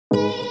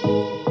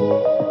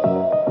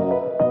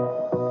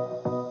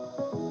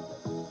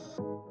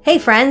Hey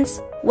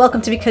friends,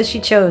 welcome to Because She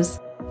Chose.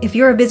 If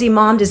you're a busy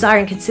mom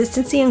desiring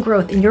consistency and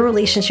growth in your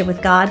relationship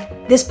with God,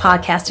 this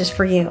podcast is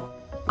for you.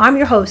 I'm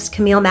your host,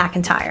 Camille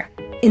McIntyre.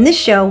 In this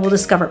show, we'll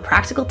discover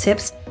practical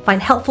tips,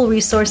 find helpful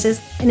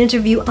resources, and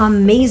interview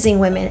amazing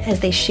women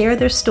as they share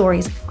their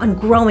stories on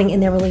growing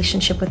in their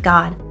relationship with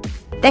God.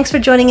 Thanks for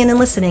joining in and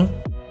listening.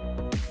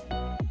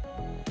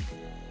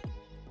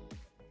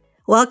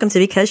 Welcome to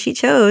Because She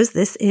Chose.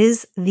 This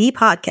is the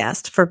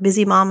podcast for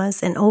busy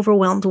mamas and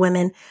overwhelmed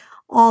women,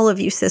 all of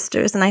you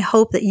sisters, and I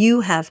hope that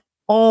you have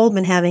all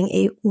been having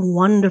a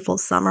wonderful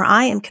summer.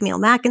 I am Camille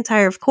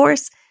McIntyre, of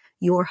course,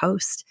 your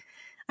host.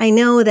 I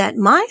know that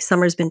my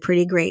summer's been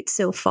pretty great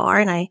so far,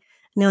 and I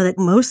know that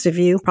most of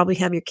you probably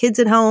have your kids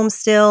at home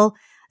still.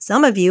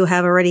 Some of you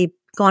have already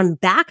gone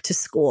back to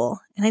school,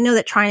 and I know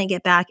that trying to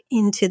get back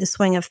into the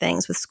swing of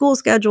things with school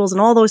schedules and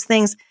all those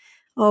things,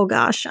 oh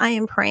gosh, I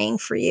am praying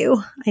for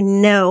you. I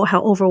know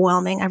how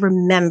overwhelming I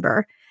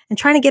remember. And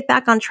trying to get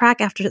back on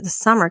track after the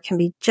summer can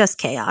be just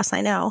chaos,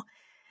 I know.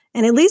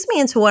 And it leads me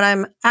into what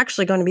I'm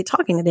actually going to be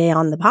talking today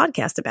on the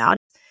podcast about.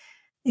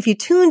 If you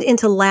tuned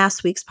into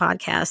last week's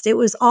podcast, it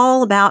was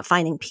all about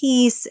finding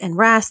peace and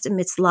rest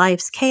amidst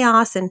life's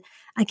chaos. And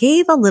I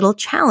gave a little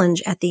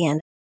challenge at the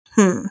end.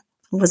 It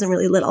wasn't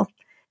really little.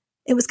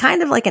 It was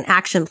kind of like an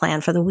action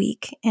plan for the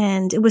week.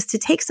 And it was to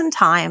take some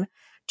time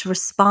to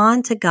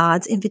respond to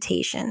God's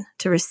invitation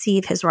to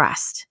receive his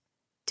rest.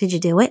 Did you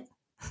do it?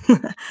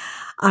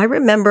 I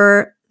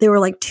remember there were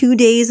like 2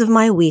 days of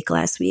my week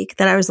last week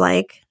that I was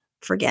like,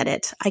 forget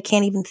it. I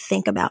can't even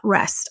think about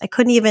rest. I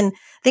couldn't even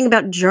think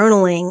about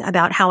journaling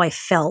about how I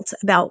felt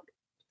about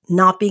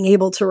not being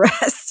able to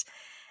rest.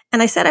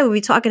 And I said I would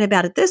be talking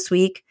about it this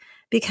week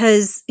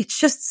because it's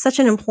just such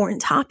an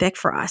important topic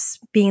for us.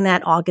 Being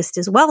that August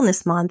is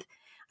Wellness Month,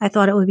 I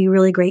thought it would be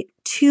really great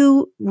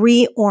to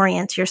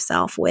reorient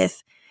yourself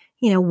with,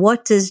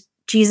 what does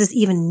Jesus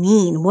even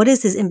mean? What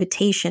is his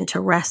invitation to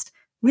rest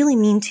really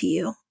mean to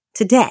you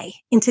today,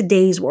 in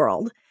today's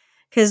world?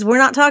 Because we're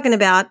not talking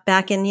about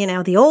back in,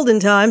 the olden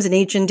times and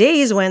ancient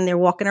days when they're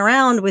walking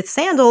around with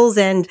sandals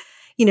and,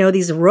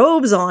 these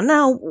robes on.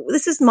 No,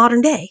 this is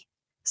modern day.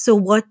 So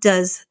what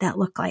does that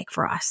look like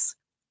for us?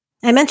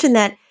 I mentioned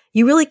that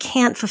you really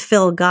can't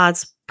fulfill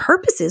God's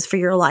purposes for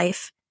your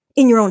life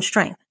in your own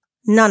strength.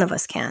 None of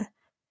us can.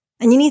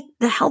 And you need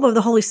the help of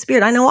the Holy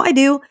Spirit. I know I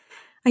do.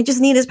 I just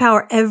need his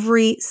power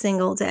every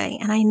single day.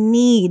 And I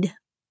need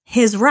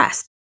his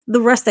rest,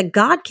 the rest that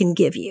God can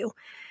give you,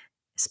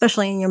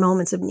 especially in your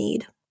moments of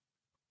need.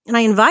 And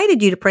I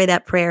invited you to pray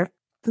that prayer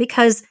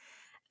because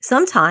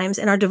sometimes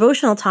in our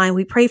devotional time,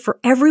 we pray for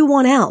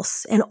everyone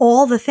else and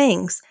all the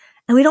things,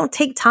 and we don't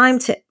take time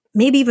to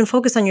maybe even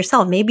focus on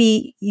yourself.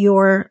 Maybe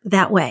you're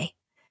that way.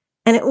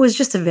 And it was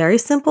just a very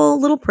simple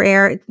little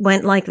prayer. It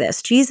went like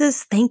this: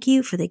 Jesus, thank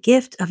you for the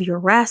gift of your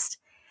rest.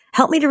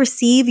 Help me to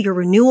receive your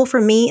renewal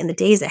for me in the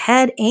days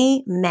ahead.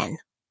 Amen.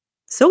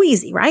 So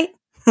easy, right?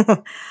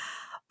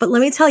 But let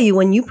me tell you,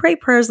 when you pray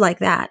prayers like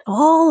that,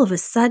 all of a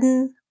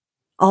sudden,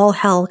 all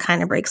hell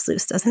kind of breaks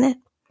loose, doesn't it?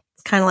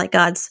 It's kind of like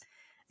God's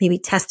maybe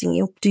testing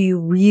you. Do you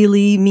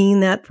really mean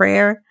that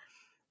prayer?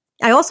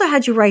 I also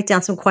had you write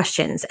down some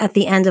questions at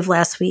the end of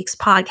last week's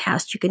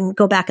podcast. You can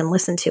go back and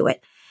listen to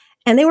it.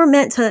 And they were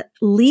meant to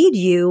lead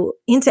you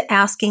into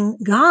asking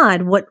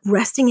God what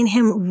resting in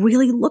him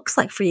really looks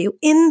like for you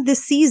in the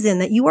season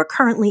that you are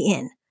currently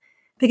in.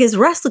 Because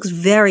rest looks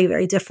very,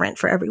 very different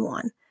for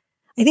everyone.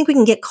 I think we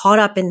can get caught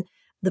up in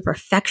the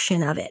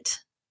perfection of it,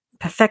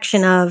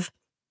 perfection of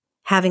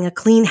having a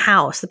clean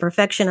house, the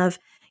perfection of,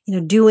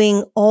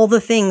 doing all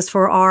the things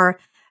for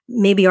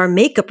maybe our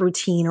makeup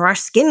routine or our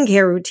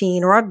skincare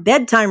routine or our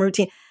bedtime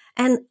routine.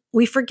 And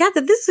we forget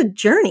that this is a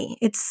journey.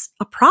 It's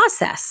a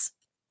process.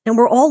 And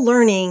we're all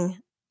learning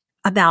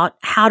about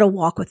how to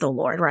walk with the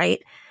Lord, right?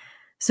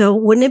 So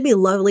wouldn't it be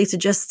lovely to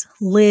just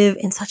live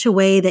in such a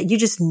way that you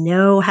just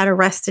know how to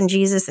rest in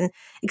Jesus and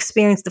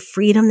experience the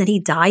freedom that he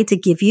died to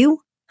give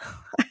you?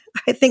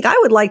 I think I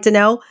would like to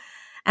know.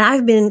 And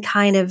I've been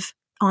kind of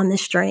on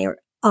this journey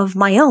of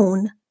my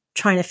own,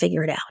 trying to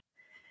figure it out.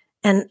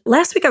 And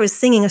last week I was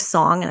singing a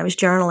song and I was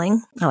journaling.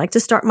 I like to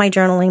start my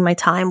journaling, my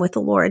time with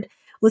the Lord,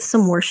 with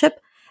some worship.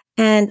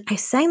 And I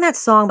sang that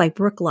song by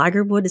Brooke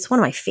Ligertwood. It's one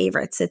of my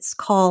favorites. It's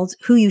called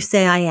Who You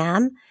Say I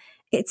Am.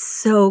 It's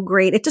so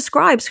great. It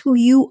describes who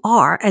you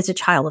are as a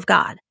child of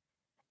God.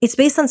 It's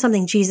based on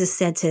something Jesus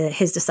said to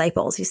his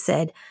disciples. He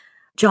said,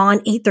 John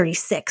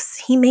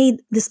 8:36, he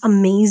made this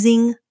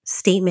amazing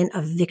statement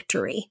of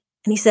victory.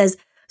 And he says,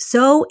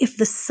 so if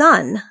the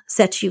Son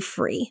sets you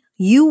free,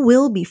 you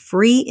will be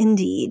free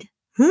indeed.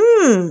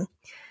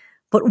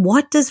 But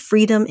what does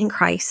freedom in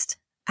Christ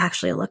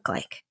actually look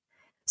like?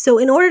 So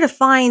in order to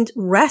find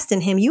rest in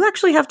him, you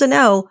actually have to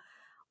know,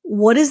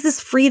 what does this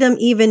freedom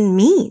even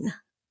mean?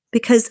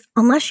 Because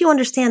unless you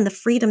understand the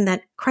freedom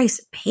that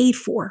Christ paid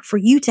for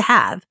you to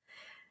have,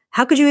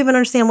 how could you even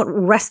understand what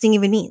resting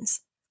even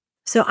means?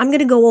 So I'm going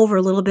to go over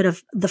a little bit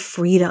of the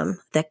freedom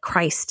that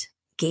Christ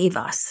gave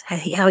us,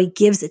 how he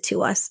gives it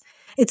to us.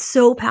 It's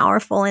so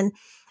powerful. And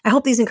I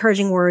hope these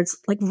encouraging words,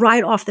 like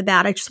right off the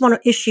bat, I just want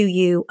to issue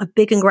you a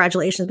big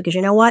congratulations, because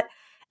you know what?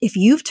 If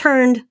you've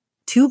turned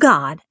to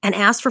God and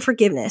asked for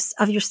forgiveness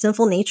of your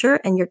sinful nature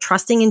and you're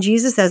trusting in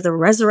Jesus as the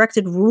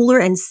resurrected ruler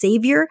and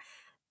savior,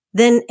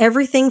 then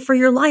everything for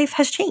your life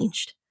has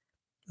changed.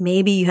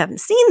 Maybe you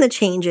haven't seen the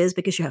changes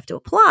because you have to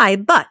apply,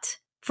 but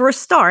for a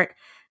start,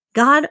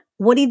 God,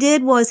 what he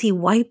did was he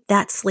wiped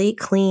that slate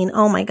clean.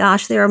 Oh my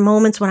gosh, there are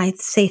moments when I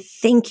say,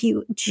 thank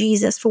you,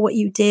 Jesus, for what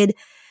you did.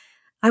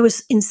 I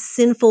was in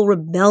sinful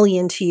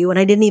rebellion to you and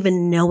I didn't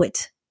even know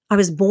it. I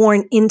was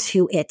born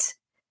into it.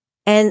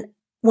 And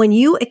when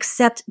you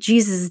accept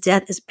Jesus'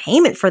 death as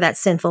payment for that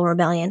sinful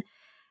rebellion,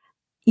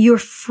 you're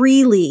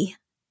freely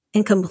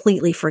and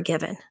completely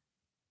forgiven.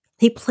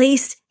 He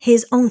placed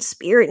his own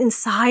spirit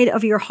inside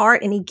of your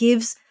heart and he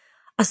gives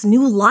us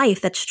new life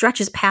that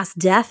stretches past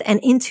death and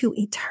into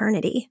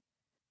eternity.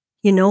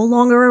 You're no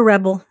longer a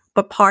rebel,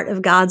 but part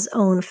of God's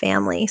own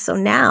family. So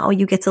now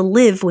you get to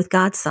live with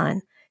God's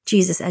Son,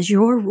 Jesus, as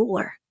your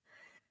ruler.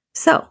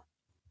 So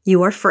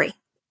you are free.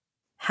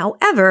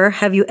 However,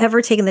 have you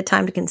ever taken the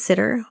time to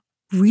consider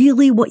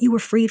really what you were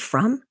freed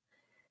from?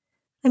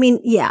 I mean,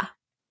 yeah,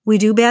 we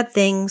do bad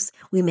things.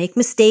 We make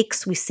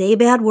mistakes. We say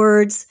bad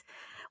words.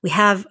 We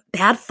have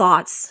bad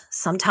thoughts.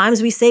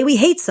 Sometimes we say we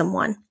hate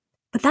someone,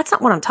 but that's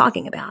not what I'm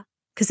talking about.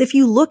 Because if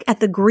you look at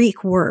the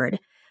Greek word,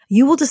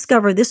 you will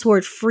discover this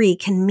word free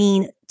can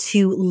mean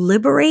to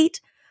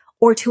liberate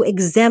or to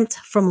exempt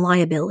from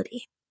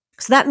liability.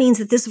 So that means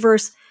that this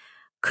verse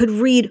could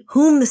read,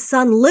 whom the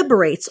Son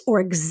liberates or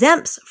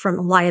exempts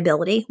from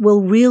liability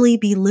will really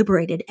be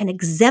liberated and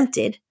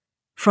exempted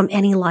from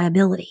any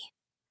liability.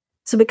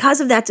 So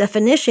because of that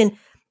definition,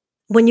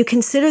 when you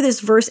consider this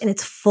verse in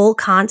its full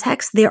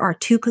context, there are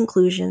two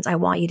conclusions I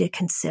want you to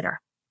consider.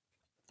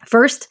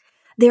 First,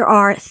 there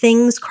are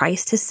things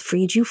Christ has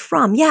freed you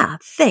from. Yeah,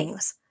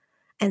 things.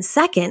 And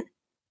second,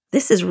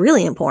 this is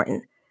really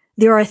important.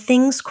 There are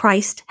things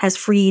Christ has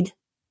freed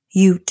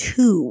you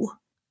to.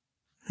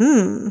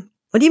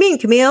 What do you mean,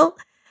 Camille?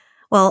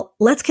 Well,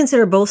 let's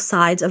consider both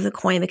sides of the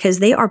coin because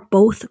they are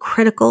both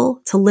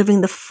critical to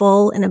living the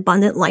full and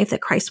abundant life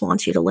that Christ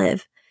wants you to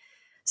live.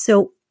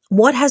 So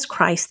what has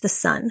Christ, the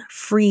Son,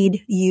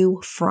 freed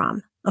you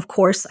from? Of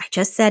course, I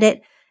just said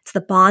it. It's the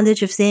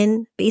bondage of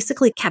sin,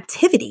 basically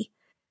captivity.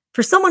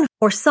 For someone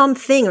or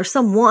something or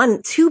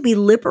someone to be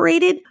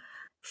liberated,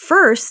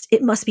 first,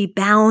 it must be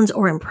bound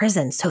or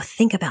imprisoned. So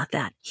think about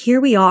that. Here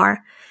we are,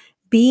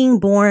 being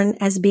born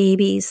as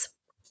babies.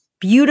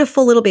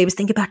 Beautiful little babies.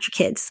 Think about your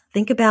kids.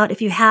 Think about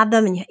if you have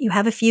them and you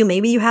have a few,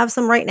 maybe you have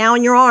some right now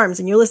in your arms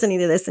and you're listening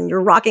to this and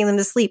you're rocking them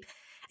to sleep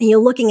and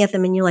you're looking at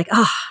them and you're like,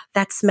 oh,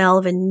 that smell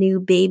of a new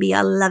baby.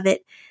 I love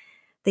it.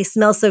 They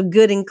smell so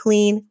good and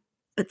clean.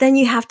 But then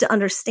you have to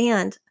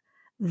understand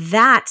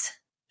that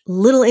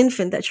little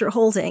infant that you're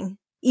holding,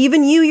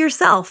 even you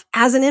yourself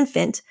as an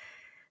infant,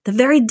 the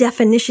very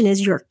definition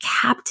is you're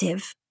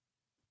captive.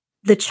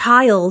 The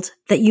child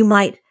that you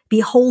might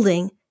be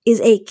holding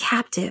is a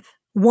captive.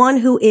 One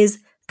who is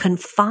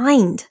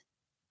confined.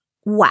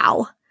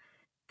 Wow.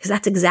 Because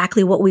that's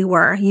exactly what we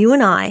were. You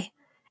and I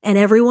and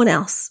everyone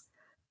else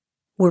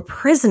were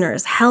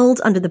prisoners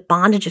held under the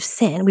bondage of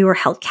sin. We were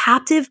held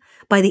captive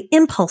by the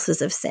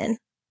impulses of sin.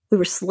 We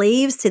were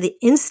slaves to the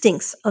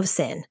instincts of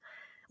sin.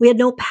 We had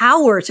no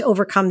power to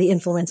overcome the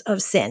influence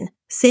of sin.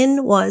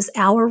 Sin was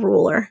our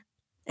ruler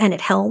and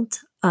it held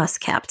us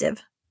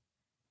captive.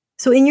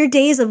 So in your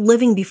days of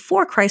living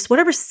before Christ,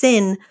 whatever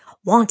sin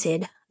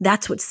wanted,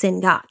 that's what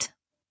sin got.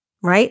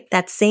 Right?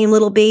 That same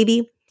little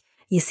baby,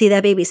 you see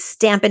that baby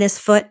stamping his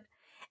foot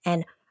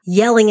and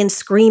yelling and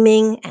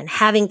screaming and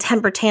having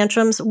temper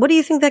tantrums. What do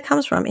you think that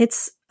comes from?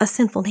 It's a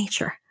sinful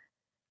nature.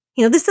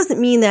 You know, this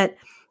doesn't mean that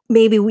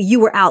maybe you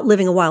were out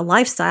living a wild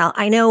lifestyle.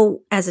 I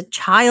know as a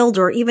child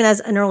or even as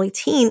an early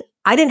teen,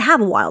 I didn't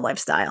have a wild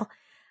lifestyle.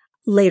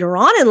 Later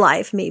on in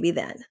life, maybe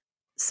then.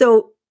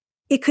 So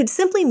it could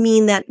simply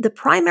mean that the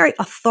primary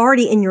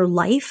authority in your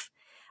life,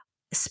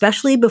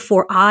 especially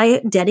before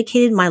I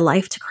dedicated my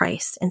life to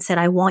Christ and said,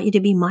 I want you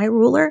to be my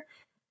ruler,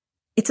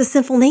 it's a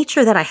sinful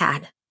nature that I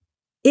had.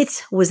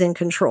 It was in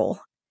control.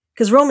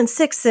 Because Romans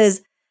 6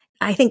 says,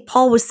 I think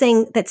Paul was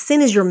saying that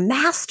sin is your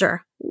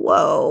master.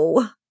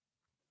 Whoa.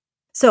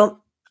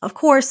 So, of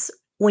course,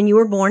 when you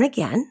were born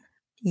again,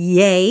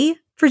 yay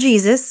for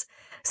Jesus,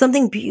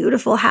 something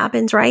beautiful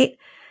happens, right?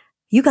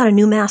 You got a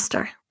new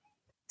master.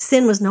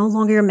 Sin was no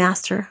longer your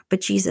master,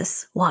 but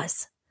Jesus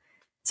was.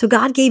 So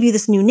God gave you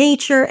this new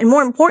nature and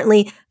more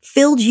importantly,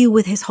 filled you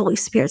with his Holy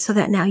Spirit so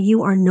that now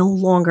you are no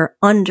longer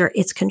under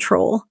its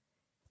control.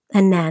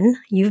 And then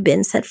you've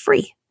been set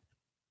free.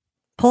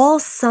 Paul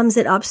sums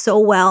it up so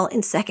well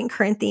in 2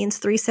 Corinthians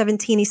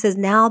 3:17. He says,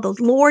 now the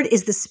Lord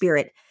is the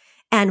Spirit,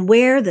 and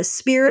where the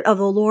Spirit of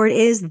the Lord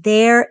is,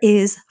 there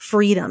is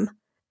freedom.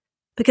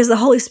 Because the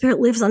Holy Spirit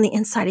lives on the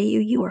inside of you,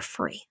 you are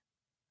free.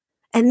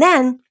 And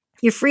then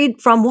you're freed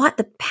from what?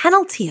 The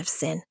penalty of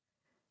sin.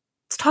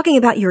 It's talking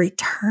about your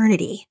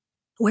eternity,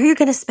 where you're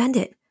going to spend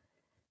it.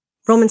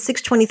 Romans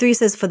 6:23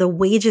 says, for the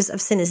wages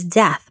of sin is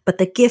death, but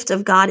the gift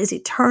of God is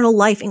eternal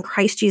life in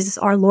Christ Jesus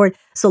our Lord.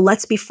 So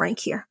let's be frank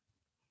here.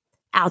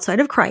 Outside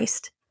of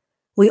Christ,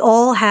 we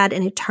all had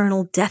an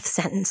eternal death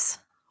sentence.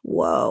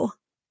 Whoa.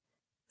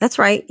 That's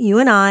right. You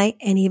and I,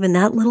 and even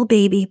that little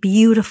baby,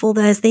 beautiful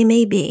as they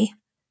may be,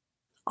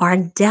 are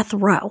on death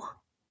row.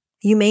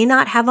 You may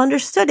not have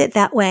understood it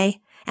that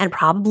way and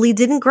probably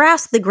didn't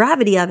grasp the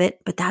gravity of it,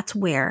 but that's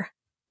where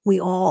we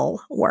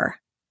all were.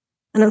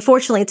 And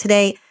unfortunately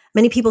today,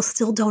 many people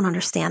still don't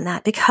understand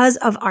that. Because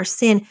of our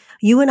sin,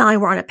 you and I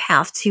were on a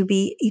path to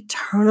be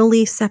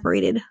eternally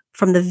separated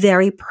from the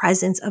very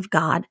presence of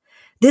God.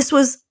 This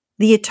was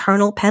the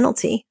eternal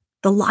penalty,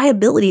 the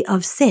liability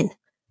of sin.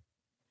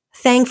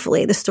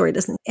 Thankfully, the story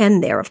doesn't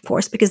end there, of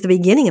course, because the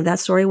beginning of that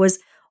story was,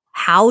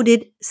 how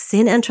did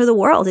sin enter the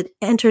world? It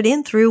entered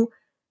in through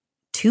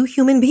two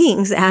human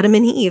beings, Adam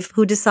and Eve,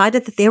 who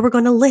decided that they were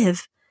going to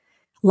live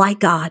like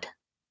God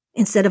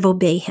instead of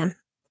obey him.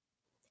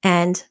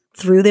 And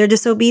through their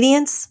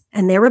disobedience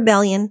and their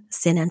rebellion,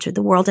 sin entered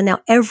the world. And now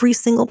every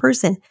single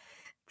person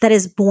that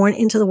is born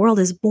into the world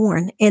is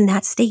born in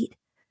that state.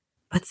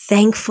 But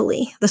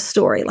thankfully, the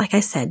story, like I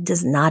said,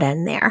 does not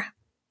end there.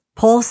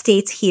 Paul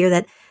states here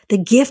that the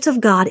gift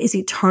of God is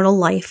eternal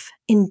life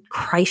in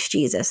Christ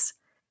Jesus.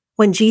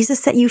 When Jesus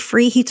set you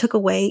free, he took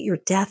away your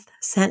death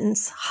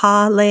sentence.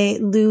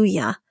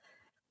 Hallelujah.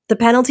 The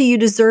penalty you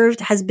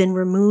deserved has been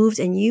removed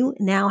and you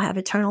now have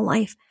eternal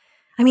life.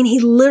 I mean, he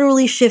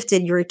literally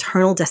shifted your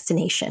eternal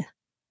destination.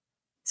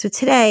 So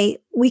today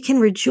we can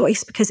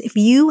rejoice because if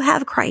you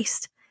have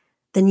Christ,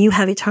 then you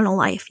have eternal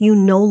life. You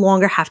no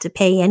longer have to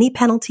pay any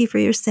penalty for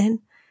your sin,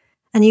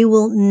 and you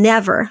will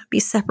never be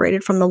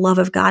separated from the love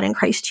of God in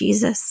Christ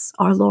Jesus,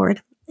 our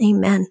Lord.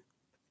 Amen.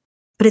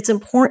 But it's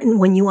important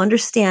when you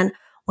understand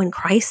when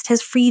Christ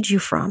has freed you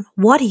from,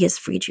 what he has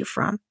freed you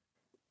from,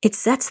 it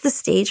sets the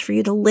stage for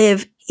you to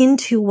live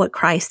into what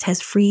Christ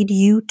has freed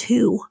you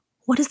to.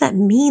 What does that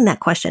mean, that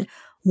question?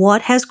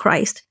 What has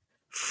Christ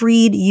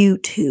freed you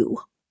to?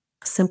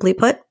 Simply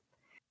put,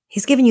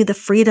 he's given you the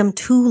freedom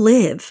to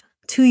live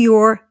to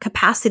your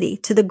capacity,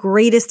 to the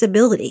greatest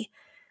ability.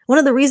 One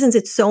of the reasons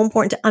it's so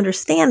important to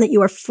understand that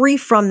you are free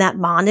from that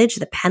bondage,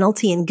 the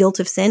penalty and guilt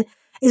of sin,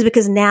 is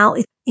because now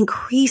it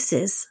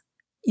increases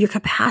your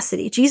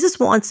capacity. Jesus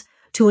wants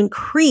to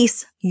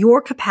increase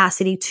your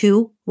capacity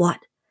to what?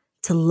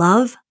 To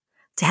love,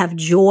 to have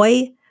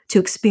joy, to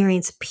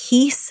experience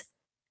peace,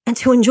 and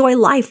to enjoy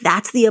life.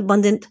 That's the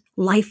abundant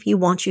life he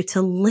wants you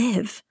to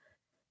live.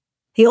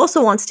 He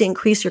also wants to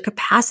increase your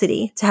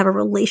capacity to have a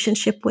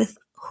relationship with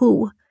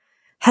who?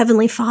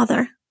 Heavenly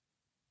Father.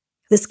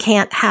 This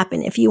can't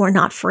happen if you are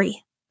not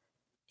free.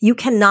 You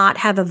cannot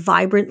have a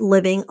vibrant,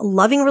 living,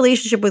 loving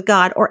relationship with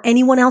God or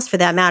anyone else for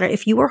that matter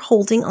if you are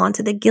holding on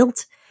to the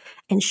guilt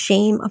and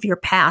shame of your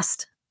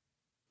past.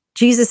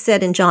 Jesus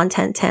said in John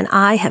 10:10,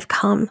 I have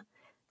come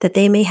that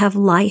they may have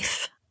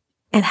life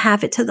and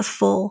have it to the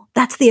full.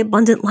 That's the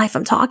abundant life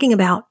I'm talking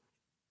about.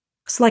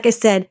 So like I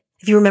said,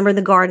 if you remember in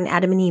the garden,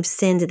 Adam and Eve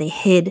sinned and they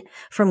hid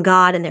from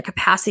God, and their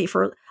capacity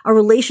for a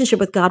relationship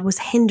with God was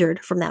hindered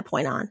from that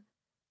point on.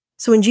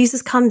 So when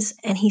Jesus comes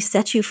and he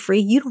sets you free,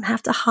 you don't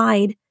have to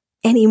hide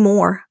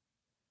anymore.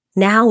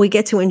 Now we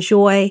get to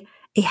enjoy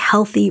a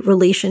healthy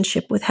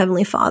relationship with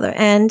Heavenly Father,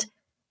 and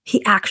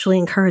he actually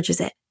encourages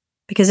it.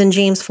 Because in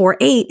James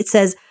 4:8, it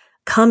says,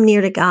 come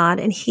near to God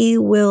and he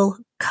will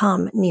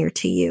come near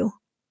to you.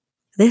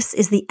 This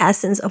is the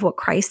essence of what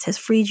Christ has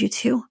freed you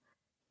to.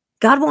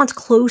 God wants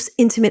close,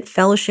 intimate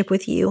fellowship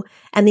with you,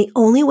 and the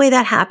only way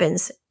that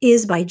happens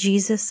is by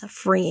Jesus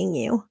freeing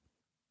you.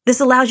 This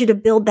allows you to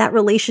build that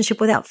relationship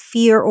without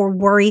fear or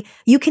worry.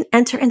 You can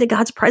enter into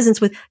God's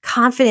presence with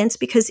confidence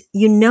because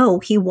you know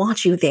he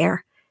wants you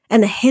there,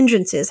 and the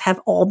hindrances have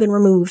all been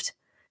removed.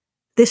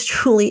 This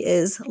truly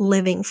is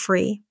living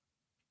free.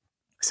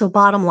 So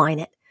bottom line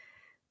it,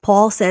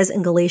 Paul says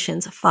in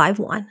Galatians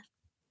 5:1,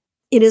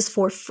 it is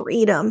for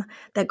freedom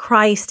that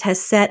Christ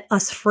has set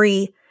us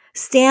free.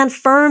 Stand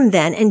firm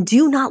then, and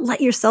do not let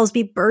yourselves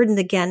be burdened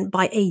again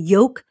by a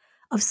yoke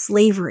of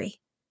slavery.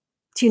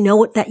 Do you know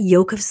what that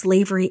yoke of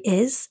slavery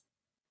is?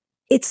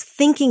 It's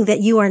thinking that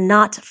you are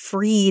not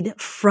freed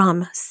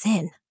from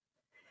sin.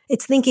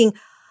 It's thinking,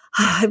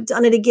 I've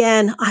done it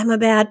again. I'm a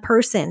bad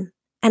person.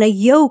 And a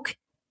yoke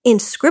in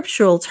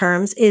scriptural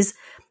terms is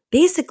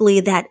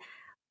basically that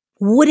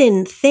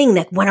wooden thing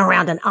that went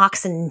around an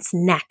oxen's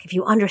neck. If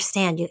you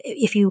understand,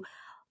 if you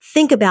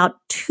think about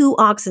two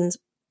oxen,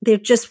 they're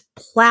just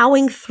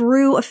plowing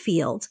through a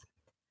field.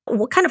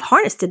 What kind of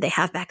harness did they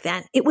have back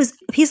then? It was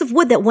a piece of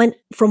wood that went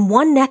from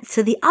one neck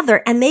to the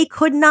other, and they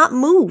could not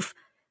move.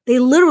 They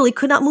literally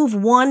could not move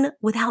one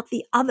without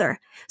the other.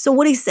 So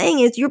what he's saying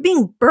is you're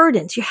being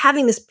burdened. You're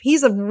having this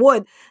piece of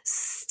wood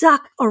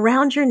stuck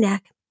around your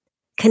neck,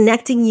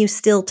 connecting you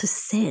still to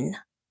sin.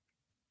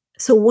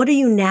 So what are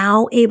you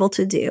now able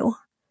to do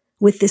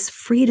with this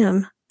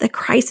freedom that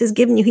Christ has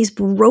given you? He's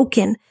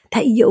broken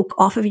that yoke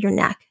off of your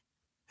neck.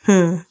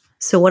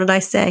 So what did I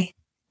say?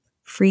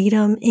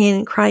 Freedom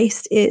in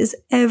Christ is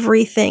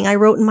everything. I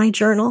wrote in my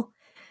journal,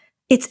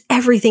 It's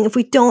everything. If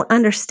we don't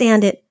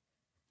understand it,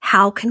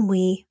 how can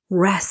we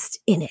rest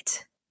in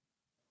it?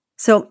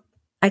 So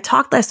I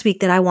talked last week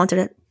that I wanted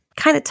to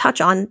kind of touch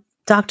on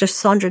Dr.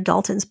 Saundra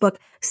Dalton's book,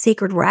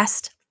 Sacred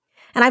Rest.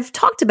 And I've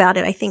talked about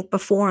it, I think,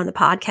 before on the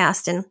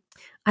podcast. And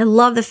I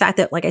love the fact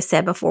that, like I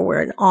said before,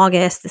 we're in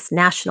August, this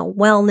National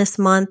Wellness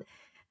Month,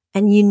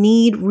 and you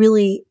need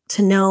really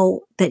to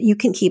know that you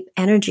can keep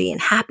energy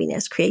and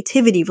happiness,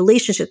 creativity,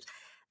 relationships,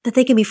 that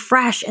they can be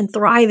fresh and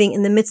thriving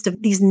in the midst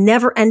of these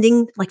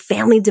never-ending, like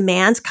family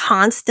demands,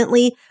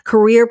 constantly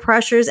career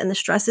pressures and the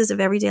stresses of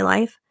everyday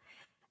life.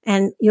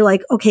 And you're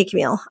like, okay,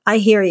 Camille, I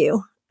hear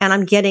you, and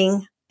I'm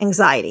getting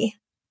anxiety.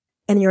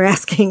 And you're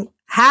asking,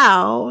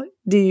 how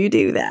do you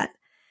do that?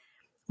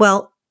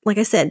 Well, like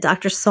I said,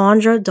 Dr.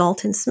 Saundra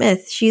Dalton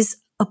Smith, she's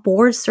a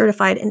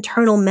board-certified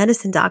internal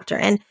medicine doctor.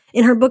 And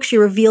in her book, she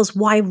reveals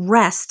why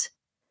rest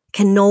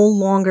can no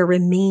longer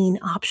remain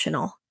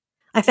optional.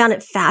 I found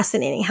it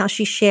fascinating how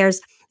she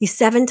shares these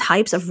 7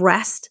 types of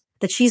rest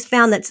that she's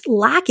found that's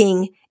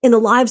lacking in the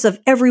lives of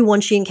everyone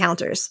she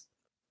encounters,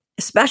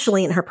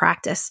 especially in her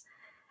practice.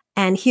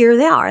 And here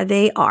they are.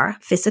 They are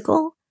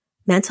physical,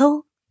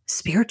 mental,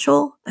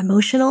 spiritual,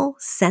 emotional,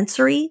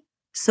 sensory,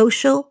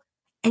 social,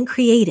 and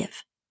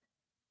creative.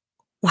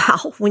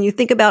 Wow. When you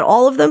think about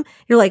all of them,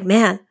 you're like,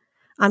 man,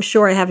 I'm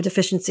sure I have a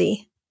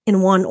deficiency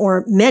in one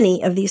or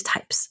many of these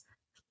types.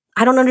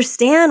 I don't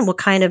understand what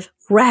kind of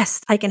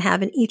rest I can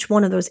have in each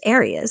one of those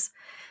areas.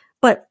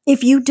 But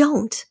if you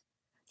don't,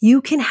 you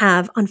can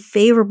have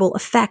unfavorable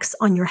effects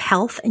on your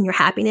health and your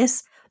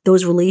happiness,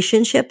 those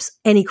relationships,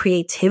 any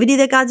creativity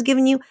that God's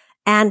given you,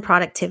 and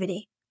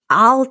productivity.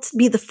 I'll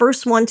be the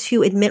first one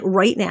to admit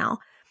right now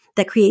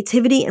that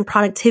creativity and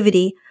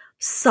productivity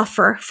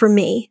suffer for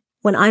me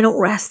when I don't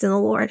rest in the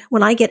Lord,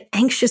 when I get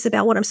anxious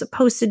about what I'm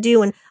supposed to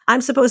do, and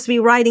I'm supposed to be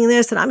writing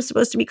this and I'm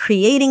supposed to be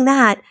creating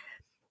that.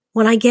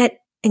 When I get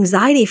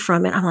anxiety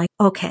from it, I'm like,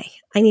 okay,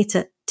 I need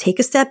to take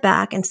a step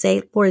back and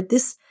say, Lord,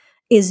 this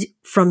is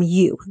from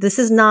you. This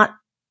is not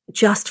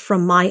just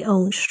from my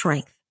own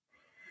strength.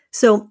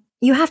 So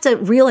you have to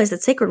realize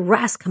that sacred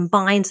rest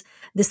combines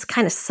this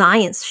kind of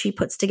science she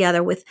puts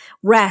together with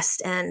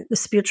rest and the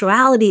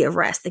spirituality of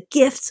rest, the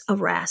gifts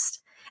of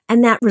rest,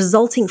 and that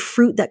resulting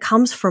fruit that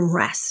comes from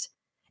rest.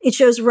 It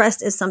shows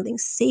rest as something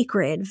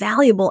sacred,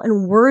 valuable,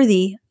 and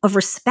worthy of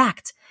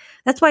respect.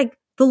 That's why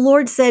the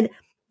Lord said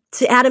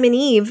to Adam and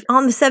Eve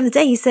on the 7th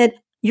day, he said,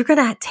 you're going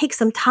to take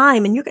some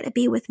time and you're going to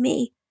be with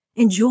me.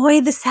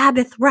 Enjoy the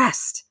Sabbath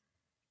rest.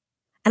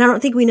 And I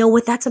don't think we know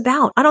what that's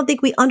about. I don't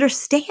think we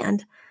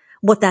understand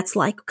what that's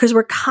like because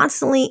we're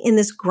constantly in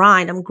this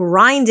grind. I'm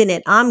grinding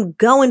it. I'm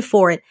going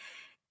for it.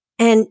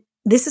 And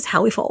this is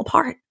how we fall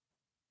apart.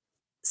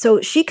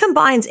 So she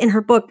combines in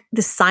her book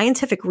the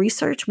scientific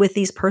research with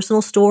these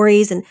personal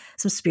stories and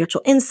some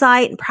spiritual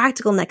insight and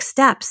practical next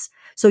steps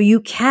so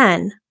you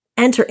can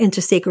enter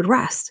into sacred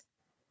rest.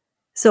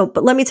 So,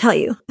 but let me tell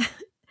you,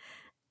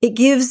 it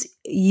gives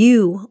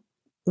you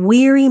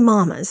weary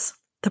mamas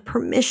the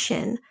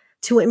permission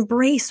to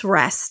embrace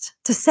rest,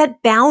 to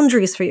set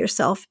boundaries for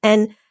yourself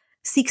and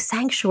seek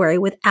sanctuary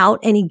without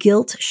any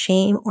guilt,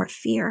 shame, or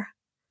fear.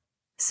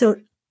 So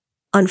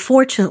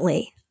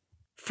unfortunately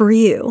for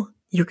you,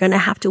 you're going to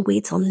have to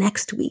wait till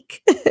next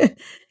week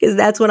because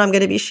that's when I'm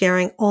going to be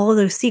sharing all of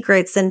those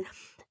secrets and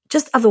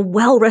just of a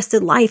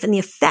well-rested life and the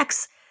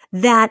effects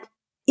that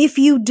if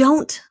you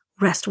don't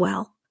rest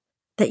well,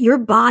 that your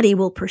body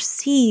will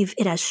perceive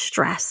it as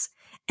stress.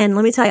 And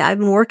let me tell you, I've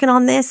been working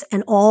on this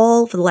and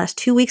all for the last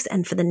 2 weeks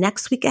and for the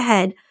next week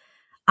ahead,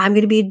 I'm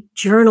going to be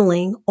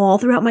journaling all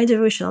throughout my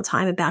devotional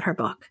time about her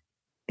book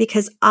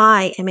because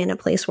I am in a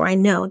place where I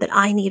know that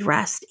I need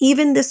rest.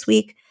 Even this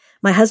week,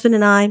 my husband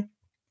and I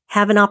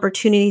have an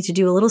opportunity to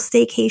do a little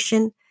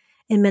staycation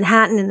in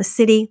Manhattan in the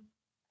city.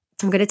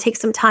 I'm going to take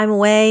some time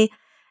away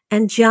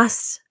and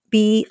just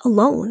be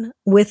alone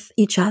with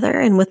each other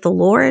and with the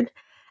Lord.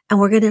 And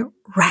we're going to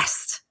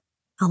rest.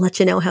 I'll let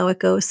you know how it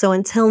goes. So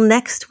until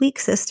next week,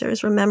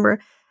 sisters, remember,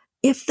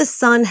 if the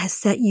Son has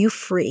set you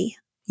free,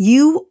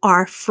 you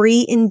are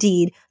free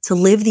indeed to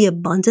live the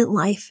abundant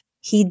life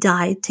He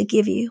died to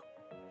give you.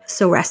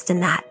 So rest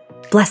in that.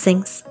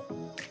 Blessings.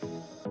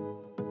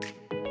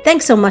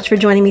 Thanks so much for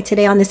joining me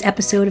today on this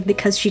episode of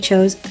Because She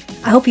Chose.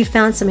 I hope you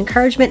found some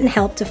encouragement and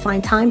help to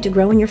find time to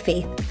grow in your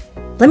faith.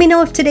 Let me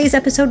know if today's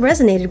episode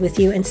resonated with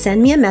you and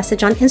send me a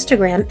message on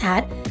Instagram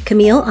at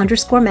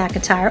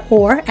Camille_McIntyre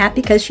or at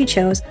Because She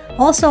Chose,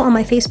 also on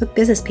my Facebook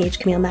business page,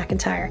 Camille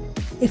McIntyre.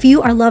 If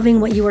you are loving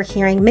what you are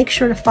hearing, make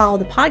sure to follow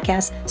the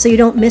podcast so you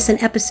don't miss an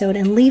episode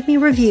and leave me a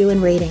review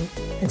and rating.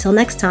 Until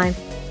next time,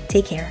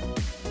 take care.